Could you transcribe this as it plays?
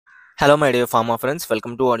Hello, my dear pharma friends.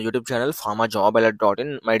 Welcome to our YouTube channel,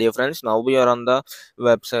 pharmajobalert.in. My dear friends, now we are on the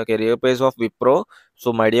website career page of Wipro.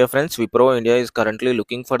 So, my dear friends, Wipro India is currently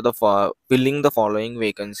looking for the filling the following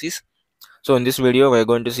vacancies. So, in this video, we are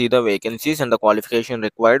going to see the vacancies and the qualification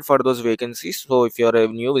required for those vacancies. So, if you are a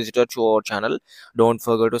new visitor to our channel, don't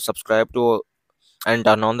forget to subscribe to and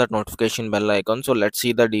turn on that notification bell icon. So, let's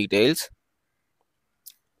see the details.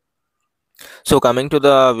 So, coming to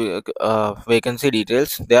the vacancy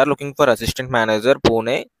details, they are looking for assistant manager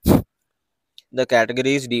Pune. The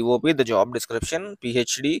category is DOP, the job description,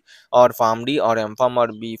 PhD or PharmD or MPharm or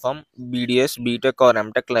BPharm, BDS BTech or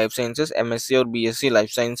MTech Lifesciences, M.Sc or B.Sc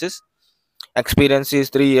Lifesciences. Experience is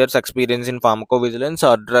 3 years experience in pharmacovigilance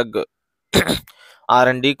or drug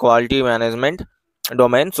R&D quality management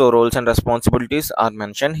domain. So roles and responsibilities are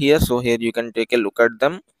mentioned here. So here you can take a look at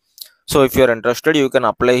them. So if you're interested, you can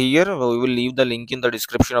apply here. We will leave the link in the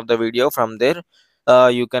description of the video. From there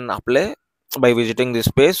you can apply by visiting this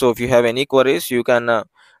page. So if you have any queries, you can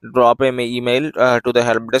drop a email to the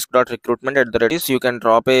helpdesk.recruitment at the rate. You can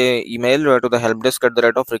drop a email to the helpdesk at the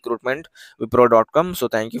rate of recruitment wipro.com. So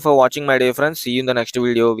thank you for watching, my dear friends. See you in the next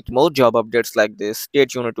video with more job updates like this. Stay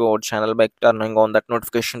tuned to our channel by turning on that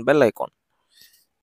notification bell icon.